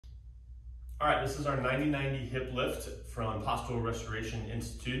All right, this is our 90-90 hip lift from Postural Restoration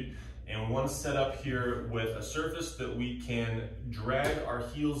Institute. And we want to set up here with a surface that we can drag our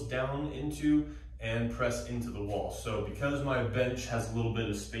heels down into and press into the wall. So because my bench has a little bit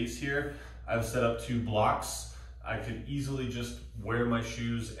of space here, I've set up 2 blocks. I could easily just wear my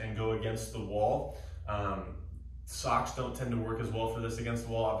shoes and go against the wall. Socks don't tend to work as well for this against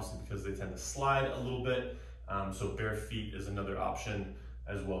the wall, obviously because they tend to slide a little bit. So bare feet is another option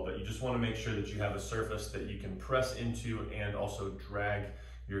as well, but you just want to make sure that you have a surface that you can press into and also drag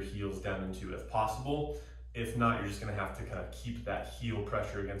your heels down into if possible. If not, you're just going to have to kind of keep that heel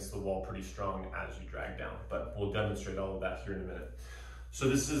pressure against the wall pretty strong as you drag down, but we'll demonstrate all of that here in a minute. So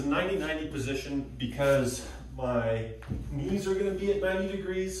this is 90-90 position because my knees are going to be at 90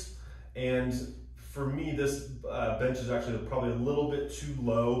 degrees, and for me this bench is actually probably a little bit too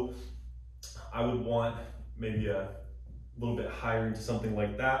low. I would want maybe a little bit higher into something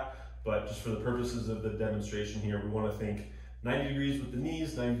like that, but just for the purposes of the demonstration here, we want to think 90 degrees with the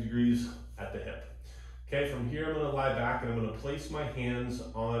knees, 90 degrees at the hip. Okay, from here I'm going to lie back and I'm going to place my hands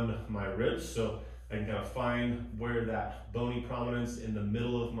on my ribs so I can kind of find where that bony prominence in the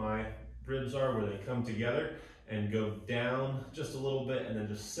middle of my ribs are, where they come together, and go down just a little bit and then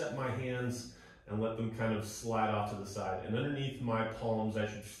just set my hands and let them kind of slide off to the side. And underneath my palms, I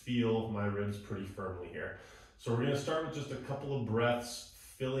should feel my ribs pretty firmly here. So we're going to start with just a couple of breaths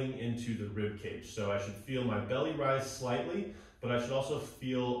filling into the rib cage. So I should feel my belly rise slightly, but I should also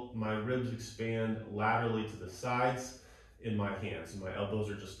feel my ribs expand laterally to the sides in my hands. And my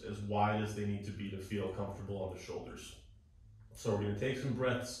elbows are just as wide as they need to be to feel comfortable on the shoulders. So we're going to take some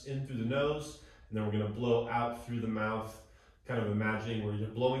breaths in through the nose, and then we're going to blow out through the mouth, kind of imagining we're either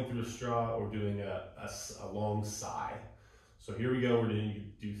blowing through a straw or doing a long sigh. So here we go, we're going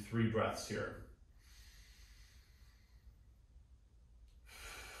to do 3 breaths here.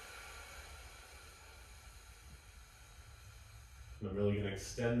 I'm really going to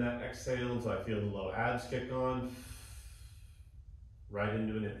extend that exhale until I feel the low abs kick on, right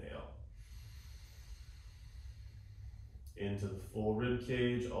into an inhale. Into the full rib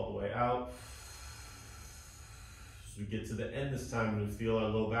cage, all the way out. As we get to the end this time, we're going to feel our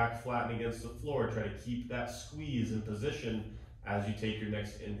low back flatten against the floor. Try to keep that squeeze in position as you take your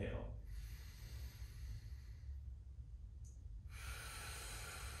next inhale.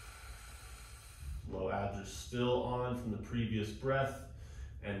 Low abs are still on from the previous breath.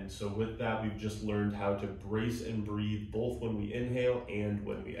 And so with that, we've just learned how to brace and breathe both when we inhale and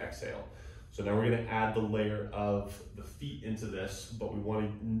when we exhale. So now we're going to add the layer of the feet into this, but we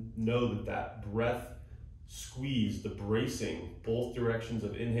want to know that that breath squeeze, the bracing, both directions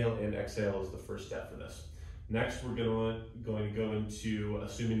of inhale and exhale is the first step for this. Next, we're going to go into,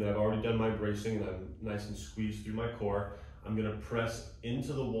 assuming that I've already done my bracing and I'm nice and squeezed through my core, I'm going to press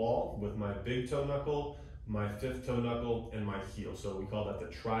into the wall with my big toe knuckle, my 5th toe knuckle, and my heel. So we call that the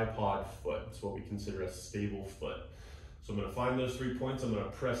tripod foot. It's what we consider a stable foot. So I'm going to find those 3 points. I'm going to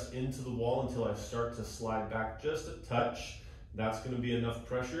press into the wall until I start to slide back just a touch. That's going to be enough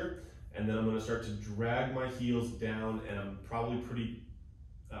pressure. And then I'm going to start to drag my heels down, and I'm probably pretty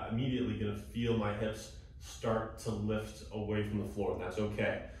immediately going to feel my hips start to lift away from the floor, and that's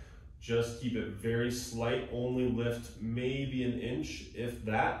okay. Just keep it very slight, only lift maybe an inch, if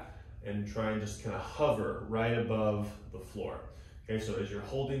that, and try and just kind of hover right above the floor. Okay, so as you're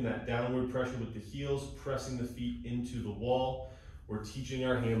holding that downward pressure with the heels, pressing the feet into the wall, we're teaching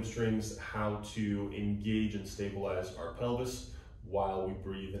our hamstrings how to engage and stabilize our pelvis while we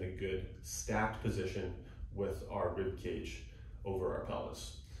breathe in a good stacked position with our rib cage over our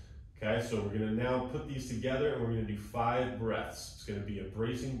pelvis. Okay, so we're going to now put these together and we're going to do 5 breaths. It's going to be a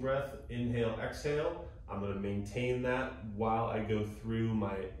bracing breath, inhale, exhale. I'm going to maintain that while I go through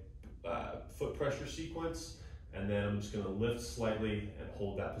my foot pressure sequence, and then I'm just going to lift slightly and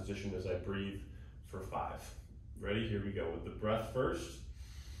hold that position as I breathe for 5. Ready? Here we go with the breath first.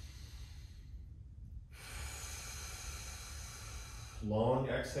 Long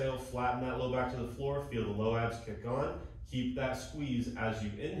exhale, flatten that low back to the floor, feel the low abs kick on. Keep that squeeze as you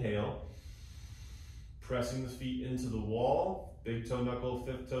inhale, pressing the feet into the wall, big toe knuckle,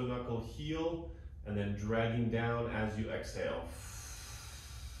 5th toe knuckle, heel, and then dragging down as you exhale.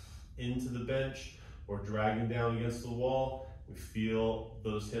 Into the bench or dragging down against the wall. We feel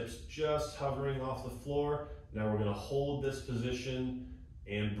those hips just hovering off the floor. Now we're going to hold this position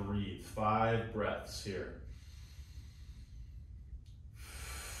and breathe. 5 breaths here.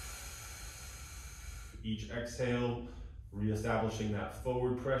 Each exhale, reestablishing that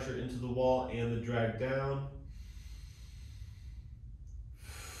forward pressure into the wall and the drag down.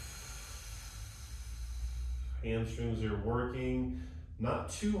 Hamstrings are working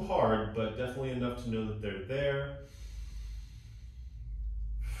Not too hard, but definitely enough to know that they're there.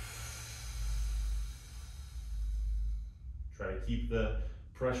 Try to keep the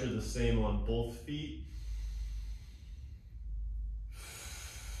pressure the same on both feet.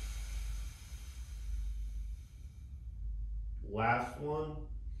 Last one.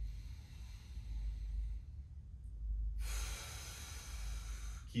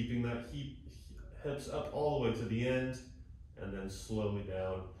 Keeping that hips up all the way to the end, and then slowly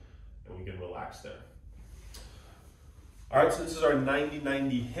down, and we can relax there. All right, so this is our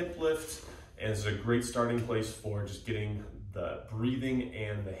 90-90 hip lift, and this is a great starting place for just getting the breathing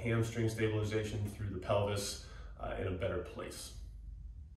and the hamstring stabilization through the pelvis in a better place.